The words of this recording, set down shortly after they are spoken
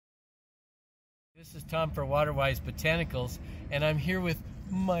This is Tom for Waterwise Botanicals, and I'm here with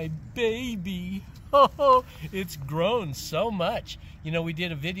my baby. Oh, it's grown so much. You know, we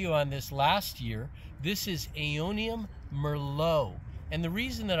did a video on this last year. This is Aeonium Merlot, and the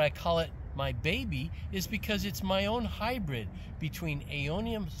reason that I call it my baby is because it's my own hybrid between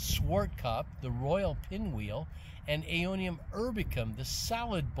Aeonium Swartkop, the royal pinwheel, and Aeonium urbicum, the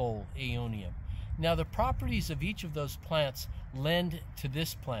salad bowl Aeonium. Now, the properties of each of those plants lend to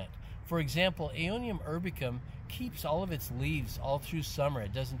this plant. For example, Aeonium urbicum keeps all of its leaves all through summer.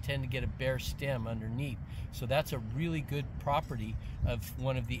 It doesn't tend to get a bare stem underneath. So that's a really good property of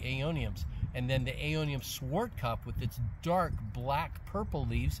one of the Aeoniums. And then the Aeonium Swartkop with its dark black purple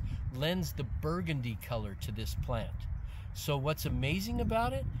leaves lends the burgundy color to this plant. So what's amazing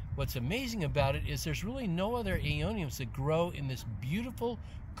about it? What's amazing about it is there's really no other Aeoniums that grow in this beautiful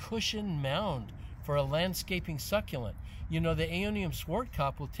cushion mound for a landscaping succulent. You know, the Aeonium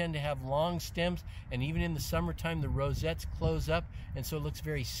Swartkop will tend to have long stems, and even in the summertime the rosettes close up, and so it looks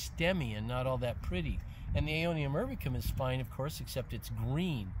very stemmy and not all that pretty. And the Aeonium urbicum is fine, of course, except it's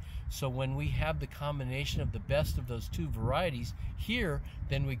green. So when we have the combination of the best of those two varieties here,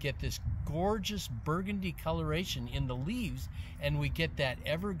 then we get this gorgeous burgundy coloration in the leaves, and we get that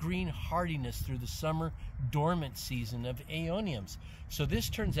evergreen hardiness through the summer dormant season of Aeoniums. So this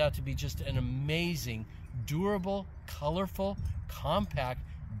turns out to be just an amazing, durable, colorful, compact,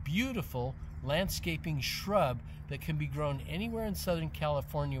 beautiful landscaping shrub that can be grown anywhere in Southern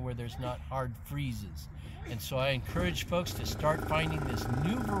California where there's not hard freezes. And so I encourage folks to start finding this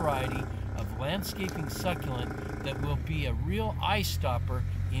new variety of landscaping succulent that will be a real eye stopper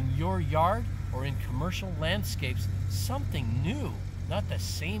in your yard or in commercial landscapes. Something new, not the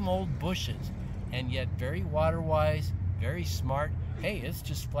same old bushes, and yet very water-wise, very smart. Hey, it's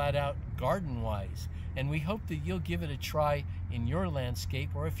just flat out garden-wise. And we hope that you'll give it a try in your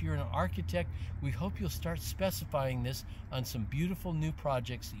landscape, or if you're an architect, we hope you'll start specifying this on some beautiful new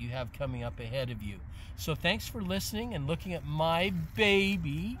projects that you have coming up ahead of you. So thanks for listening and looking at my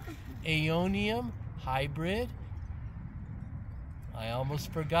baby Aeonium hybrid. I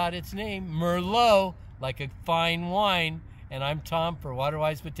almost forgot its name, Merlot, like a fine wine. And I'm Tom for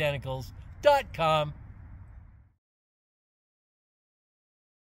WaterwiseBotanicals.com.